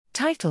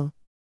Title: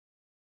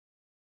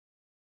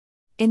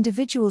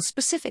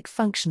 Individual-specific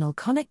functional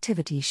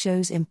connectivity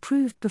shows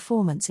improved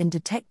performance in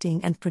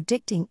detecting and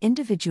predicting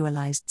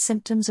individualized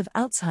symptoms of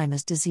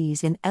Alzheimer's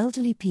disease in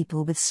elderly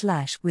people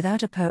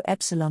with/without APOE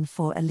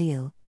epsilon-4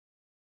 allele.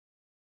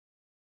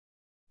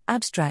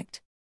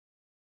 Abstract.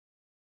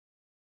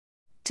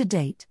 To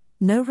date,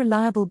 no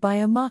reliable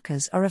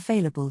biomarkers are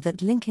available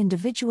that link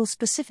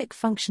individual-specific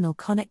functional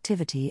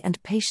connectivity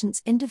and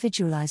patients'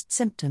 individualized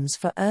symptoms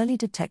for early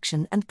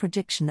detection and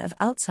prediction of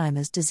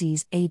Alzheimer's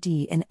disease (AD)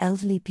 in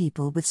elderly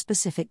people with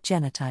specific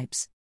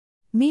genotypes.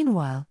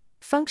 Meanwhile,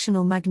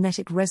 functional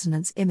magnetic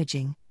resonance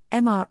imaging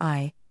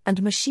 (MRI)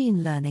 and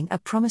machine learning are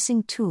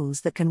promising tools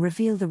that can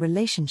reveal the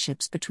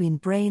relationships between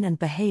brain and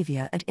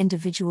behavior at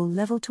individual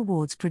level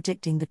towards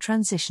predicting the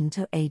transition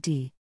to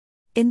AD.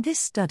 In this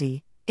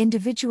study,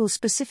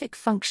 individual-specific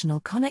functional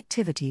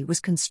connectivity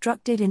was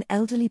constructed in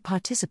elderly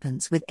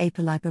participants with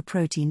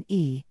apolipoprotein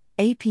E,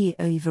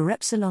 APOE for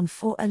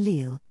epsilon-4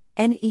 allele,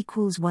 N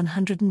equals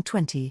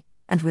 120,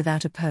 and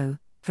without APOE,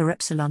 for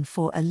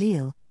epsilon-4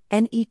 allele,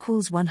 N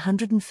equals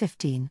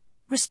 115,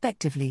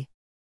 respectively.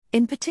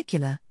 In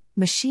particular,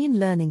 machine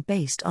learning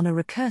based on a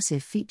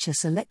recursive feature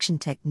selection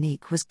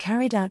technique was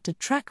carried out to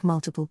track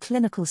multiple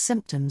clinical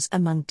symptoms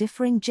among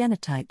differing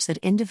genotypes at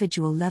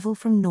individual level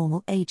from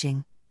normal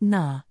aging,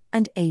 NA,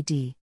 and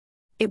AD.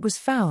 It was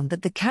found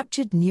that the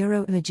captured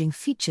neuroimaging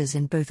features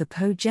in both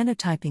APOE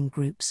genotyping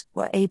groups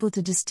were able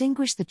to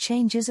distinguish the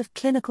changes of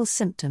clinical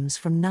symptoms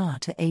from NA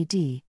to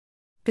AD.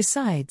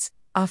 Besides,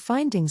 our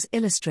findings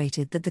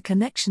illustrated that the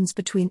connections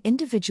between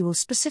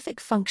individual-specific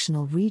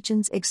functional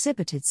regions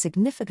exhibited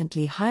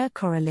significantly higher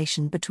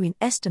correlation between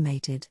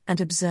estimated and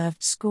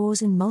observed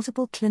scores in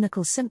multiple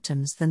clinical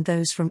symptoms than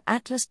those from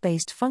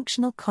atlas-based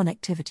functional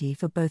connectivity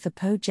for both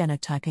APOE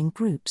genotyping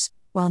groups,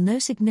 while no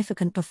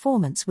significant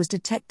performance was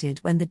detected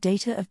when the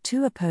data of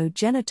two APOE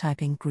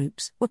genotyping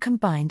groups were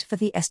combined for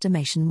the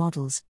estimation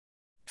models.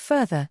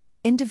 Further,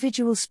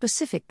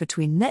 individual-specific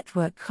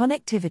between-network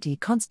connectivity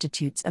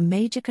constitutes a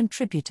major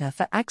contributor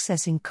for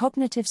accessing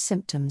cognitive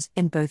symptoms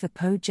in both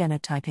APOE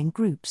genotyping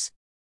groups.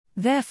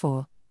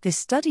 Therefore, this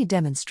study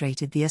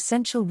demonstrated the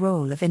essential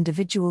role of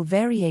individual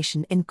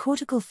variation in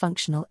cortical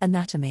functional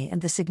anatomy and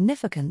the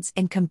significance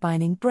in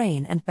combining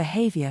brain and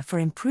behavior for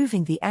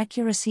improving the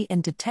accuracy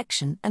in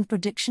detection and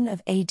prediction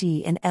of AD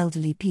in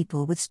elderly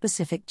people with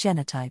specific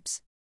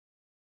genotypes.